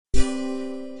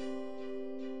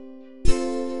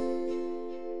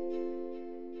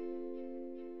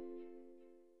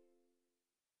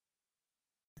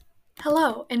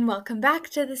Hello, and welcome back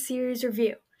to the series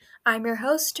review. I'm your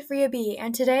host, Ria B.,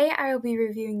 and today I will be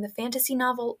reviewing the fantasy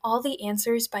novel All the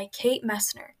Answers by Kate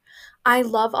Messner. I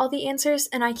love All the Answers,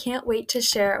 and I can't wait to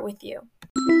share it with you.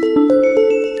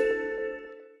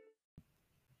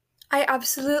 I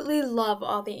absolutely love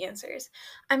All the Answers.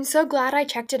 I'm so glad I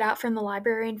checked it out from the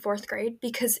library in 4th grade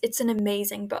because it's an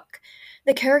amazing book.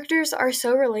 The characters are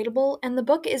so relatable, and the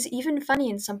book is even funny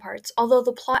in some parts, although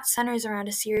the plot centers around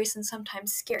a serious and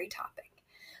sometimes scary topic.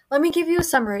 Let me give you a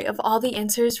summary of All the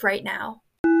Answers right now.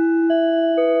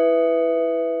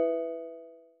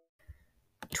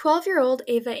 12-year-old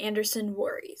Ava Anderson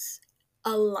worries.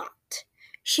 A lot.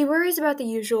 She worries about the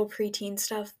usual preteen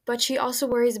stuff, but she also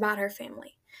worries about her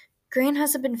family. Gran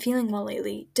hasn't been feeling well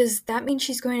lately. Does that mean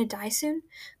she's going to die soon?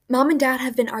 Mom and Dad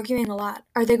have been arguing a lot.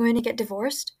 Are they going to get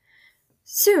divorced?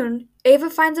 Soon, Ava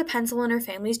finds a pencil in her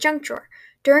family's junk drawer.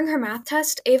 During her math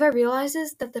test, Ava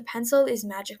realizes that the pencil is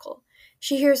magical.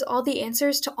 She hears all the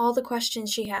answers to all the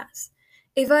questions she has.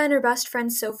 Ava and her best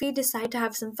friend Sophie decide to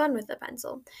have some fun with the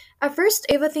pencil. At first,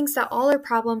 Ava thinks that all her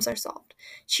problems are solved.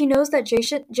 She knows that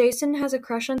Jason has a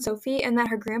crush on Sophie and that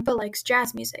her grandpa likes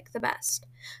jazz music the best.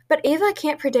 But Ava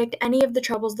can't predict any of the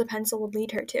troubles the pencil would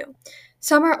lead her to.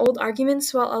 Some are old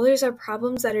arguments, while others are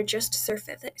problems that are just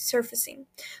surfacing.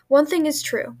 One thing is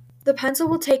true. The pencil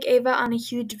will take Ava on a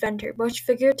huge adventure, both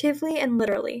figuratively and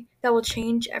literally, that will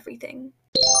change everything.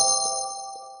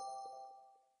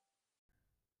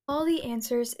 All the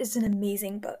Answers is an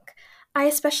amazing book. I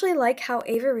especially like how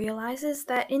Ava realizes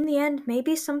that in the end,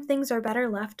 maybe some things are better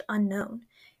left unknown.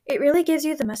 It really gives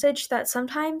you the message that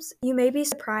sometimes you may be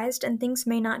surprised and things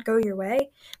may not go your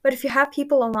way, but if you have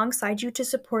people alongside you to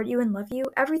support you and love you,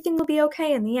 everything will be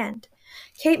okay in the end.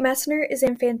 Kate Messner is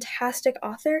a fantastic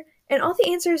author, and All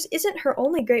the Answers isn't her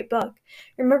only great book.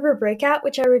 Remember Breakout,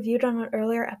 which I reviewed on an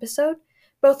earlier episode?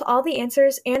 Both All the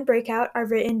Answers and Breakout are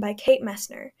written by Kate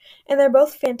Messner, and they're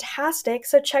both fantastic,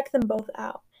 so check them both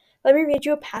out. Let me read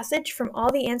you a passage from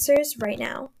All the Answers right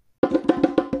now.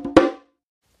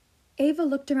 Ava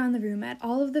looked around the room at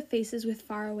all of the faces with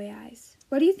faraway eyes.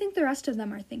 What do you think the rest of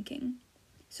them are thinking?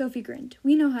 Sophie grinned.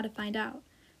 We know how to find out.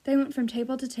 They went from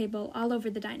table to table all over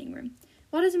the dining room.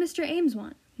 What does Mr. Ames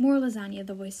want? More lasagna,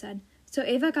 the voice said. So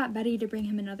Ava got Betty to bring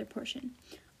him another portion.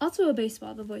 Also a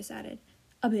baseball, the voice added.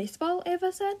 A baseball?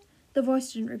 Ava said. The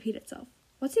voice didn't repeat itself.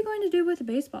 What's he going to do with a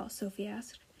baseball? Sophie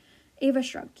asked. Ava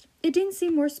shrugged. It didn't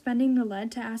seem worth spending the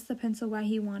lead to ask the pencil why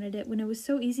he wanted it when it was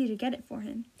so easy to get it for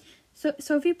him. So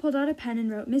Sophie pulled out a pen and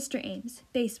wrote Mr. Ames,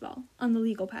 baseball, on the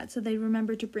legal pad so they'd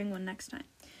remember to bring one next time.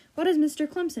 What does Mr.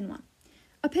 Clemson want?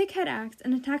 A pighead axe,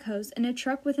 an attack hose, and a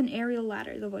truck with an aerial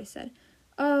ladder, the voice said.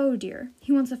 Oh dear,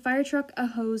 he wants a fire truck, a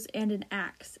hose, and an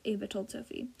axe, Ava told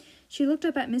Sophie. She looked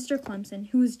up at Mr. Clemson,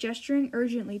 who was gesturing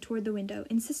urgently toward the window,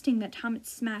 insisting that Tom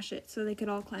smash it so they could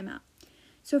all climb out.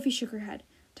 Sophie shook her head.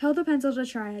 Tell the pencil to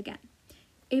try again.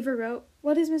 Ava wrote,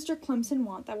 What does Mr. Clemson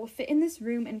want that will fit in this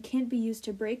room and can't be used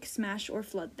to break, smash, or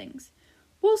flood things?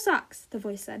 Wool socks, the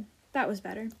voice said. That was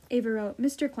better. Ava wrote,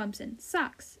 Mr. Clemson,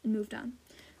 socks, and moved on.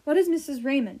 What does Mrs.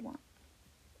 Raymond want?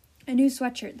 A new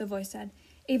sweatshirt, the voice said.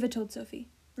 Ava told Sophie.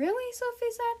 Really?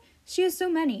 Sophie said. She has so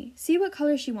many. See what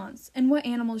color she wants, and what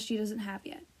animals she doesn't have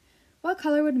yet. What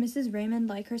color would Mrs. Raymond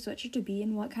like her sweatshirt to be,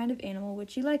 and what kind of animal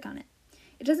would she like on it?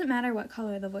 It doesn't matter what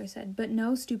color, the voice said, but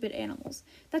no stupid animals.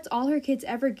 That's all her kids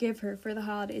ever give her for the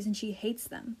holidays, and she hates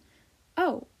them.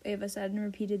 Oh, Ava said, and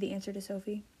repeated the answer to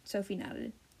Sophie. Sophie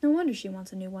nodded. No wonder she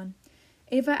wants a new one.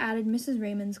 Ava added Mrs.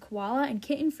 Raymond's koala and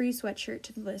kitten-free sweatshirt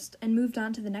to the list, and moved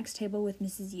on to the next table with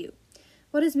Mrs. U.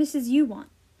 What does Mrs. U want?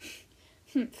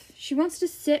 She wants to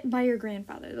sit by your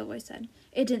grandfather, the voice said.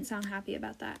 It didn't sound happy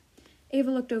about that. Ava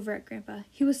looked over at Grandpa.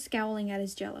 He was scowling at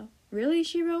his Jell-O. Really,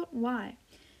 she wrote. Why?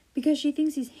 Because she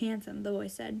thinks he's handsome, the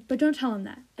voice said. But don't tell him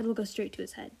that. It'll go straight to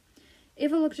his head.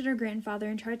 Ava looked at her grandfather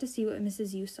and tried to see what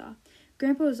Mrs. U saw.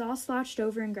 Grandpa was all slouched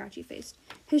over and grouchy-faced.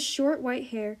 His short white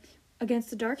hair against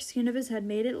the dark skin of his head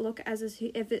made it look as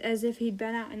if he'd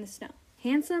been out in the snow.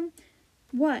 Handsome?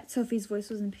 What? Sophie's voice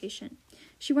was impatient.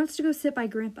 She wants to go sit by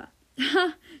Grandpa.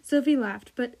 Ha! Sophie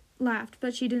laughed,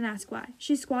 but she didn't ask why.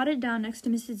 She squatted down next to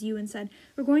Mrs. U and said,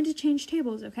 We're going to change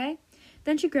tables, okay?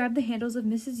 Then she grabbed the handles of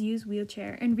Mrs. U's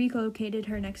wheelchair and relocated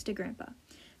her next to Grandpa.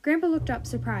 Grandpa looked up,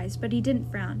 surprised, but he didn't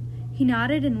frown. He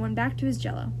nodded and went back to his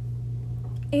Jell-O.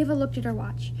 Ava looked at her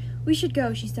watch. We should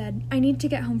go, she said. I need to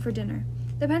get home for dinner.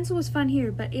 The pencil was fun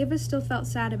here, but Ava still felt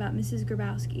sad about Mrs.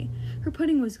 Grabowski. Her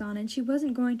pudding was gone, and she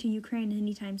wasn't going to Ukraine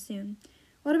any time soon.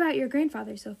 What about your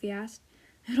grandfather? Sophie asked.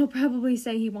 It'll probably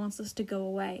say he wants us to go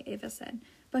away, Ava said.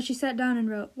 But she sat down and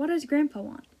wrote, What does Grandpa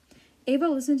want? Ava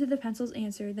listened to the pencil's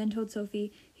answer, then told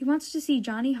Sophie, He wants to see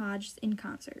Johnny Hodges in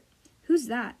concert. Who's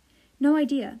that? No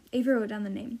idea. Ava wrote down the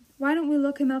name. Why don't we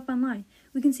look him up online?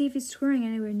 We can see if he's touring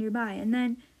anywhere nearby, and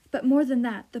then... But more than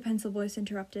that, the pencil voice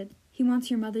interrupted. He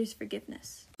wants your mother's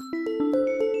forgiveness.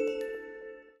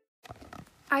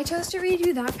 I chose to read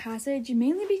you that passage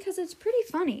mainly because it's pretty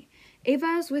funny. Ava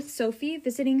is with Sophie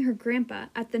visiting her grandpa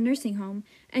at the nursing home,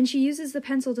 and she uses the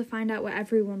pencil to find out what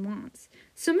everyone wants.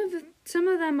 Some of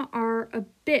them are a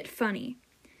bit funny.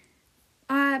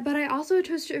 But I also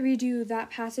chose to read you that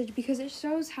passage because it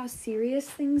shows how serious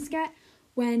things get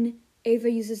when Ava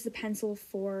uses the pencil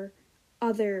for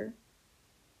other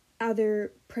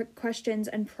questions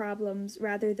and problems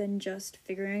rather than just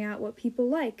figuring out what people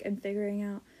like and figuring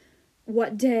out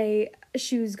what day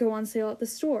shoes go on sale at the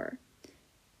store.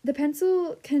 The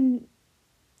pencil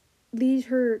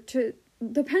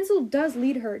does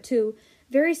lead her to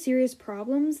very serious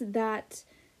problems that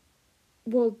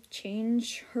will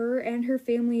change her and her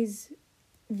family's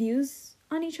views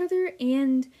on each other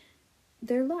and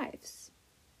their lives.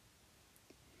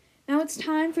 Now it's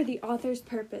time for the author's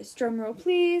purpose. Drumroll,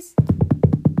 please.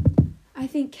 I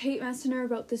think Kate Messner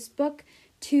wrote this book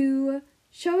to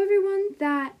show everyone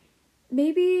that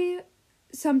maybe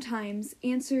sometimes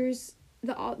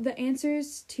the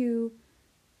answers to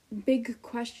big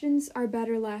questions are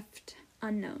better left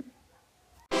unknown.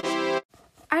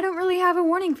 I don't really have a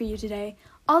warning for you today.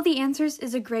 All the Answers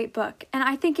is a great book, and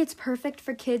I think it's perfect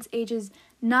for kids ages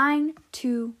 9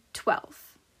 to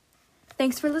 12.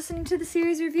 Thanks for listening to the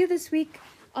series review this week.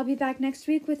 I'll be back next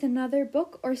week with another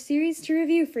book or series to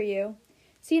review for you.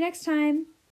 See you next time.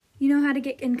 You know how to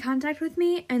get in contact with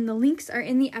me, and the links are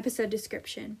in the episode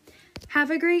description.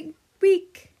 Have a great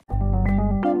week!